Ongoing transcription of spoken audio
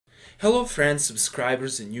Hello friends,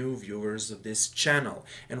 subscribers and new viewers of this channel,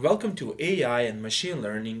 and welcome to AI and machine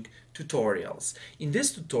learning tutorials. In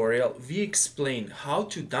this tutorial we explain how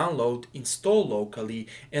to download, install locally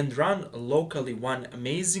and run locally one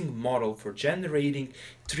amazing model for generating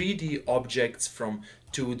 3D objects from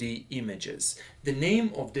 2D images. The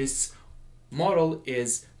name of this model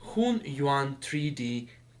is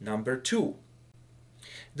Hunyuan3D-2.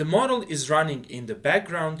 The model is running in the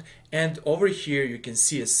background, and over here you can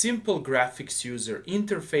see a simple graphics user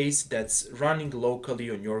interface that's running locally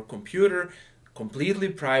on your computer, completely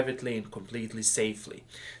privately and completely safely.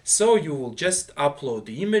 So you will just upload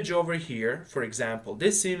the image over here, for example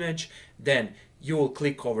this image, then you will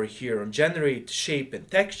click over here on generate shape and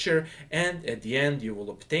texture, and at the end you will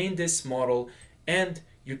obtain this model, and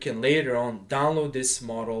you can later on download this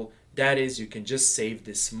model. That is, you can just save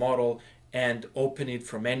this model and open it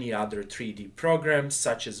from any other 3D program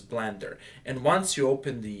such as Blender. And once you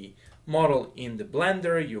open the model in the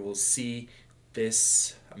Blender, you will see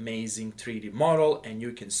this amazing 3D model, and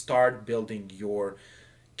you can start building your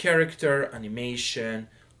character, animation,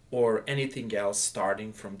 or anything else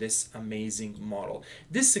starting from this amazing model.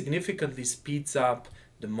 This significantly speeds up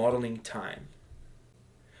the modeling time.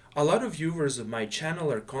 A lot of viewers of my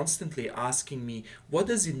channel are constantly asking me, what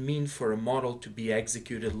does it mean for a model to be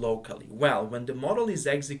executed locally? Well, when the model is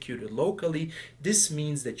executed locally, this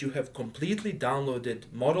means that you have completely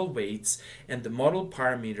downloaded model weights and the model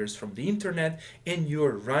parameters from the internet, and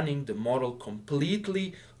you're running the model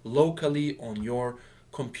completely locally on your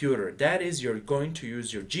computer. That is, you're going to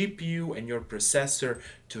use your GPU and your processor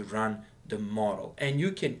to run the model. And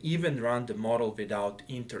you can even run the model without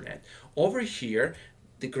internet. Over here,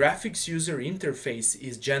 the graphics user interface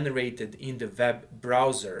is generated in the web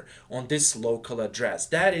browser on this local address.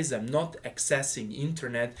 That is, I'm not accessing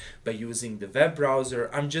internet by using the web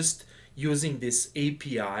browser. I'm just using this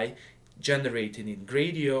API generated in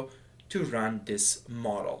Gradio to run this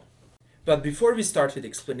model. But before we start with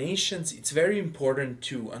explanations, it's very important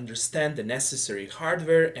to understand the necessary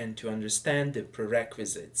hardware and to understand the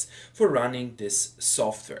prerequisites for running this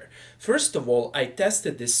software. First of all, I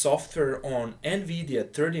tested this software on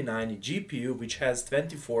NVIDIA 3090 GPU, which has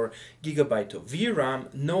 24 GB of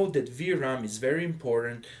VRAM. Note that VRAM is very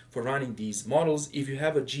important for running these models. If you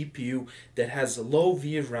have a GPU that has a low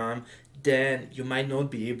VRAM, then you might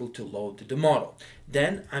not be able to load the model.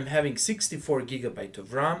 Then I'm having 64 GB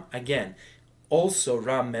of RAM. Again, also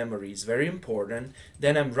RAM memory is very important.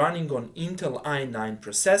 Then I'm running on Intel i9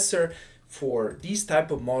 processor. For these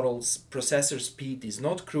type of models, processor speed is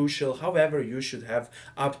not crucial. However, you should have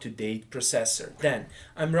up-to-date processor. Then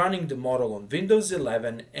I'm running the model on Windows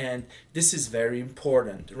 11, and this is very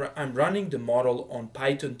important. I'm running the model on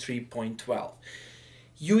Python 3.12.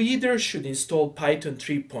 You either should install Python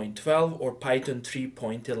 3.12 or Python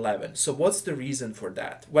 3.11. So what's the reason for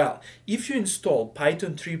that? Well, if you install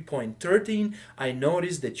Python 3.13, I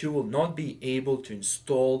noticed that you will not be able to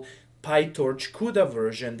install PyTorch CUDA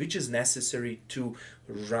version, which is necessary to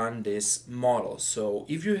run this model. So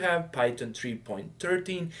if you have Python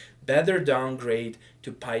 3.13, better downgrade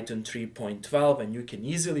to Python 3.12, and you can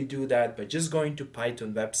easily do that by just going to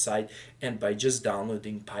Python website and by just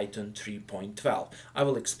downloading Python 3.12. I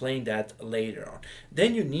will explain that later on.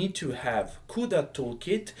 Then you need to have CUDA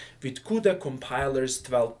toolkit with CUDA compilers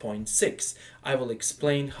 12.6. I will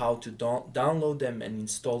explain how to download them and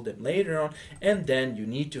install them later on. And then you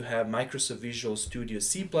need to have Microsoft Visual Studio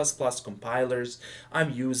C++ compilers.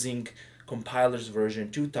 I'm using compilers version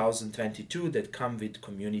 2022 that come with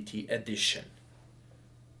Community Edition.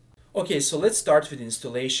 Okay, so let's start with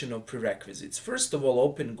installation of prerequisites. First of all,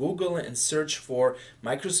 open Google and search for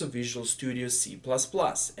Microsoft Visual Studio C++,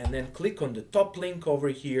 and then click on the top link over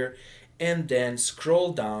here, and then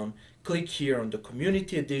scroll down, click here on the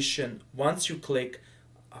Community Edition. Once you click,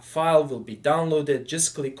 a file will be downloaded.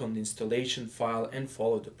 Just click on the installation file and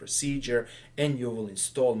follow the procedure, and you will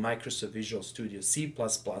install Microsoft Visual Studio C++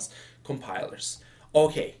 compilers.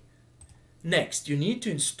 Okay, next you need to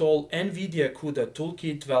install NVIDIA CUDA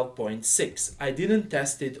Toolkit 12.6. I didn't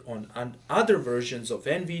test it on other versions of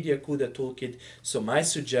NVIDIA CUDA Toolkit, so my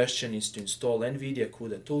suggestion is to install NVIDIA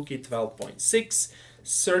CUDA Toolkit 12.6.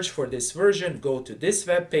 Search for this version, go to this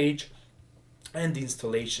web page, and the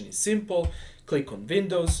installation is simple. Click on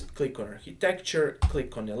Windows, click on Architecture,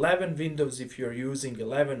 click on 11 Windows if you're using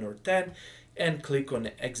 11 or 10, and click on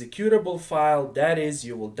executable file. That is,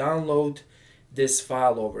 you will download this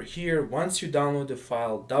file over here. Once you download the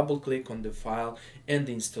file, double click on the file and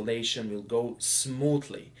the installation will go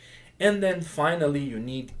smoothly. And then finally you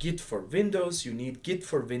need Git for Windows. You need Git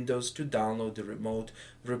for Windows to download the remote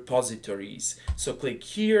repositories. So click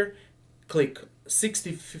here, click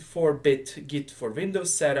 64-bit Git for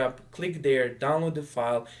Windows setup. Click there, download the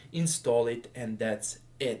file, install it, and that's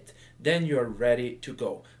it. Then you're ready to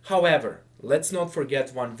go. However, let's not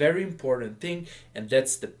forget one very important thing, and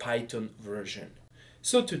that's the Python version.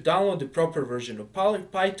 So to download the proper version of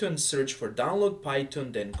Python, search for download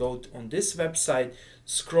Python, then go on this website,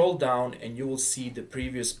 scroll down, and you will see the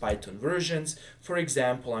previous Python versions. For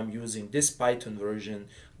example, I'm using this Python version.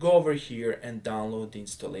 Go over here and download the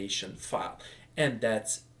installation file. And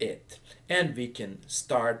that's it. And we can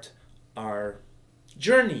start our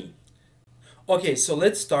journey. Okay, so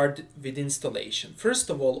let's start with installation. First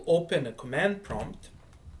of all, open a command prompt.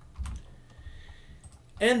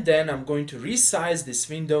 And then I'm going to resize this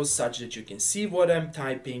window such that you can see what I'm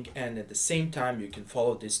typing, and at the same time you can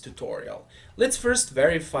follow this tutorial. Let's first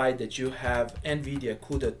verify that you have NVIDIA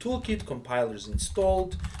CUDA Toolkit compilers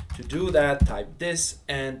installed. To do that, type this,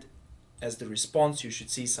 and as the response you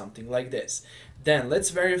should see something like this. Then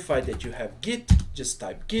let's verify that you have Git. Just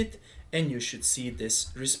type Git and you should see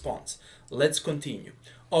this response. Let's continue.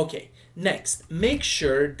 Okay, next, make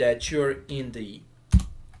sure that you're in the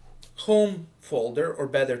home folder, or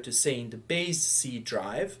better to say in the base C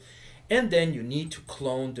drive, and then you need to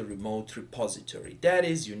clone the remote repository. That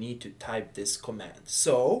is, you need to type this command.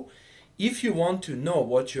 So if you want to know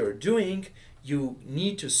what you're doing, you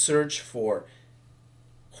need to search for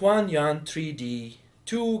Hunyuan3D-2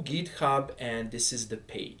 GitHub, and this is the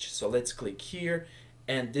page. So let's click here,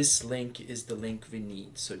 and this link is the link we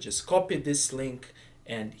need. So just copy this link,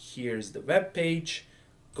 and here's the web page.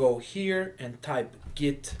 Go here and type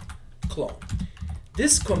git clone.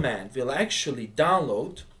 This command will actually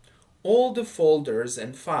download all the folders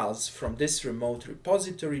and files from this remote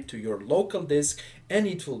repository to your local disk, and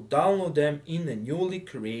it will download them in a newly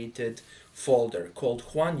created folder called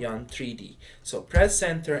Hunyuan3D. So press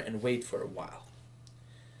enter and wait for a while.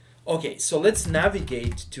 Okay, so let's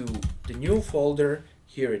navigate to the new folder.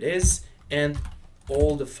 Here it is, and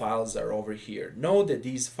all the files are over here. Know that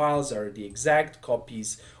these files are the exact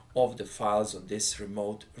copies of the files on this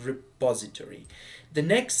remote repository. The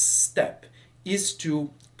next step is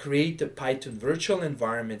to create a Python virtual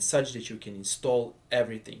environment such that you can install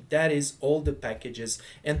everything. That is, all the packages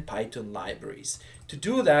and Python libraries. To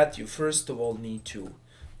do that, you first of all need to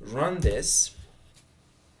run this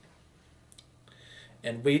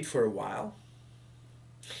and wait for a while.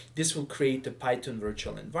 This will create a Python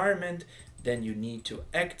virtual environment. Then you need to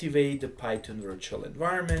activate the Python virtual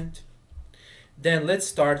environment. Then let's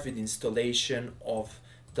start with installation of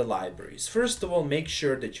the libraries. First of all, make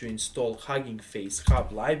sure that you install Hugging Face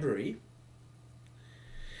Hub library.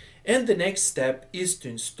 And the next step is to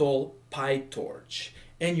install PyTorch.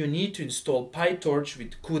 And you need to install PyTorch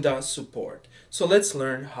with CUDA support. So let's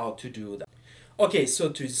learn how to do that. Okay, so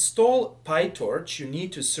to install PyTorch, you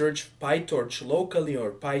need to search PyTorch locally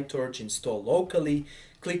or PyTorch install locally.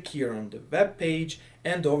 Click here on the web page,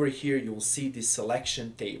 and over here you will see the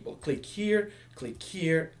selection table. Click here, click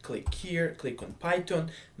here, click here, click on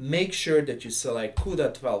Python. Make sure that you select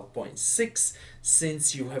CUDA 12.6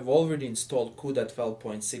 since you have already installed CUDA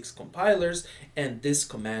 12.6 compilers, and this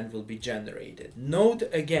command will be generated. Note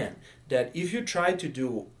again that if you try to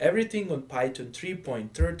do everything on Python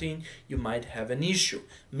 3.13, you might have an issue.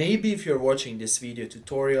 Maybe if you're watching this video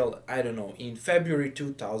tutorial, I don't know, in February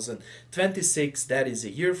 2026, that is a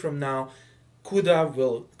year from now, CUDA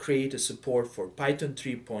will create a support for Python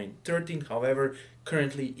 3.13. However,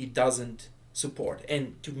 currently it doesn't support.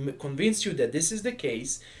 And to convince you that this is the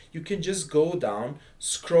case, you can just go down,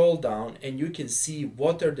 scroll down, and you can see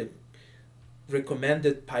what are the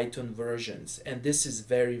recommended Python versions. And this is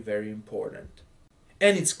very, very important.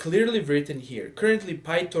 And it's clearly written here. Currently,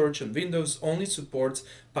 PyTorch on Windows only supports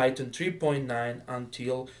Python 3.9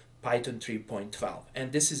 until Python 3.12,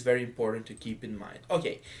 and this is very important to keep in mind.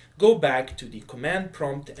 Okay, go back to the command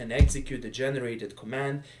prompt and execute the generated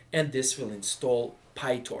command, and this will install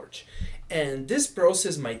PyTorch. And this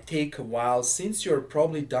process might take a while since you're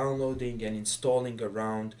probably downloading and installing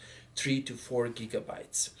around 3 to 4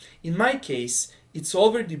 gigabytes. In my case, it's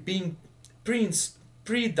already being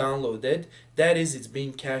pre-downloaded, that is, it's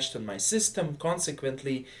being cached on my system.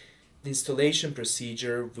 Consequently, the installation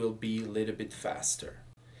procedure will be a little bit faster.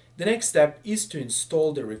 The next step is to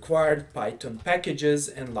install the required Python packages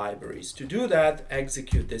and libraries. To do that,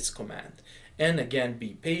 execute this command. And again,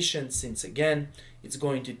 be patient since again, it's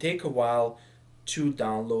going to take a while to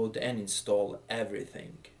download and install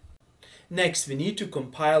everything. Next, we need to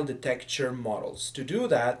compile the texture models. To do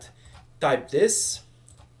that, type this.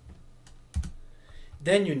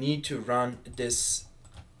 Then you need to run this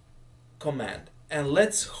command. And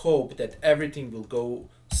let's hope that everything will go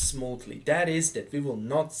smoothly. That is, that we will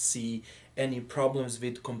not see any problems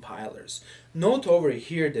with compilers. Note over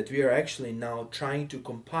here that we are actually now trying to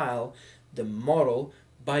compile the model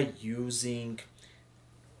by using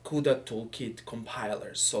CUDA Toolkit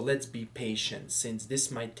compilers. So let's be patient since this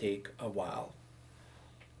might take a while.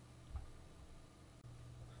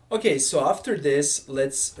 Okay, so after this,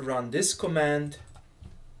 let's run this command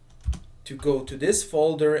to go to this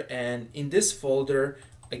folder, and in this folder,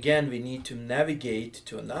 again, we need to navigate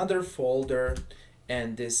to another folder,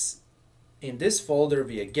 and in this folder,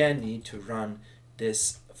 we again need to run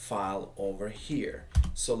this file over here.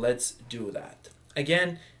 So let's do that.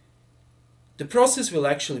 Again, the process will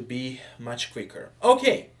actually be much quicker.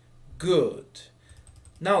 Okay, good.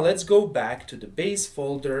 Now let's go back to the base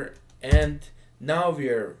folder, and now we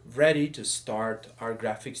are ready to start our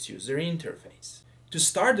graphics user interface. To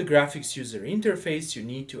start the graphics user interface, you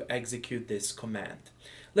need to execute this command.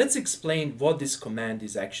 Let's explain what this command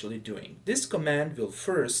is actually doing. This command will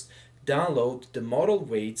first download the model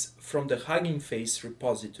weights from the Hugging Face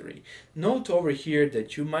repository. Note over here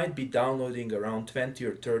that you might be downloading around 20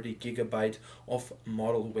 or 30 gigabyte of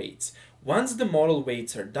model weights. Once the model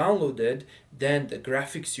weights are downloaded, then the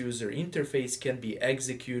graphics user interface can be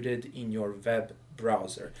executed in your web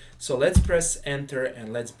browser. So let's press enter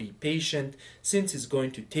and let's be patient since it's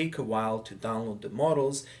going to take a while to download the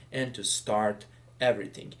models and to start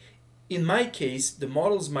everything. In my case, the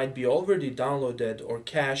models might be already downloaded or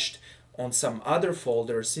cached on some other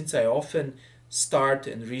folder since I often start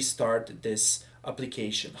and restart this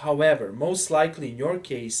application. However, most likely in your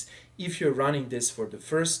case, if you're running this for the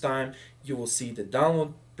first time, you will see the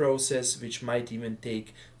download process, which might even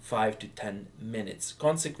take 5 to 10 minutes.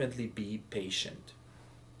 Consequently, be patient.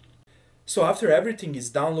 So after everything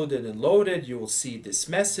is downloaded and loaded, you will see this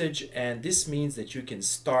message, and this means that you can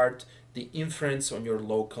start the inference on your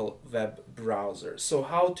local web browser. So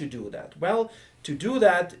how to do that? Well, to do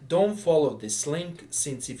that, don't follow this link,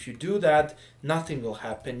 since if you do that, nothing will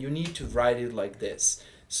happen. You need to write it like this.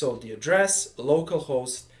 So the address,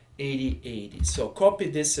 localhost 8080. So copy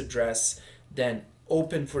this address, then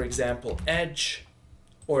open, for example, Edge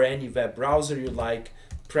or any web browser you like,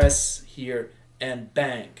 press here, and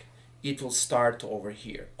bang, it will start over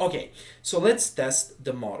here. Okay, so let's test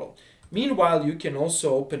the model. Meanwhile, you can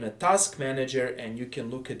also open a task manager and you can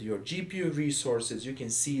look at your GPU resources. You can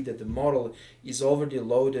see that the model is already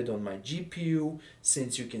loaded on my GPU,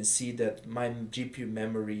 since you can see that my GPU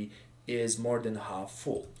memory is more than half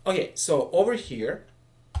full. Okay, so over here,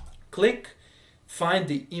 click find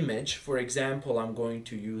the image. For example, I'm going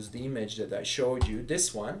to use the image that I showed you,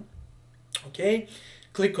 this one. Okay,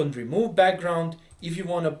 click on remove background. If you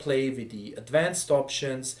want to play with the advanced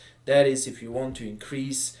options, that is, if you want to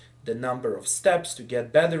increase the number of steps to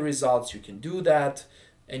get better results, you can do that,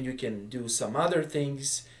 and you can do some other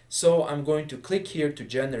things. So I'm going to click here to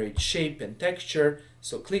generate shape and texture.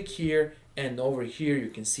 So click here, and over here you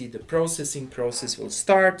can see the processing process will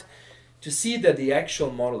start. To see that the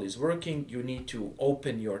actual model is working, you need to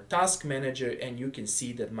open your task manager, and you can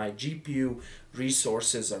see that my GPU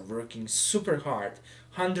resources are working super hard,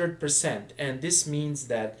 100%. And this means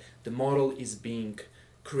that the model is being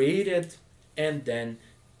created, and then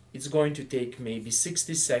it's going to take maybe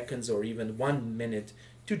 60 seconds or even 1 minute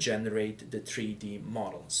to generate the 3D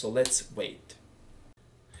model. So let's wait.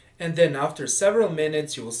 And then after several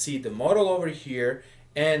minutes, you will see the model over here,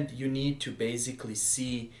 and you need to basically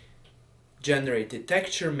see generate a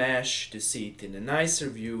texture mesh to see it in a nicer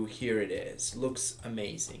view. Here it is, looks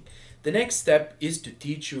amazing. The next step is to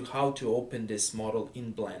teach you how to open this model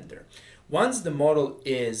in Blender. Once the model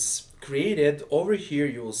is created, over here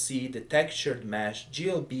you will see the textured mesh,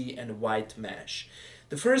 GLB and white mesh.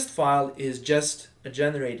 The first file is just a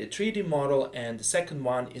generated 3D model, and the second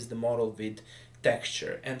one is the model with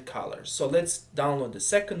texture and color. So let's download the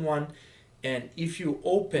second one, and if you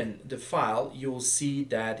open the file, you will see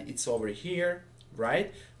that it's over here,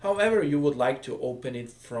 right? However, you would like to open it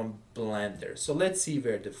from Blender. So let's see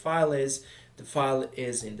where the file is. The file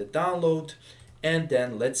is in the download. And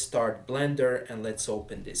then let's start Blender and let's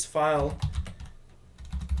open this file.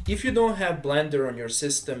 If you don't have Blender on your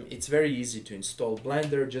system, it's very easy to install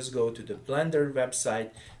Blender. Just go to the Blender website,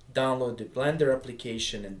 download the Blender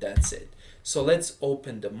application, and that's it. So let's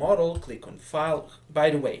open the model, click on File. By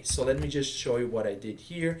the way, so let me just show you what I did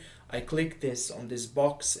here. I click this on this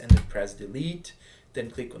box and then press Delete. Then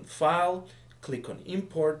click on File, click on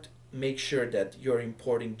Import. Make sure that you're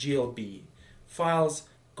importing GLB files.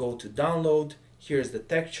 Go to Download. Here's the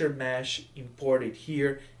texture mesh, import it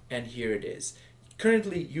here, and here it is.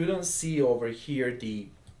 Currently, you don't see over here the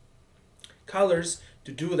colors.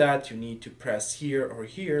 To do that, you need to press here or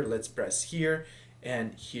here. Let's press here,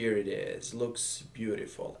 and here it is. Looks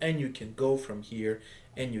beautiful, and you can go from here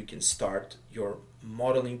and you can start your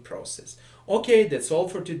modeling process. Okay, that's all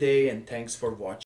for today, and thanks for watching.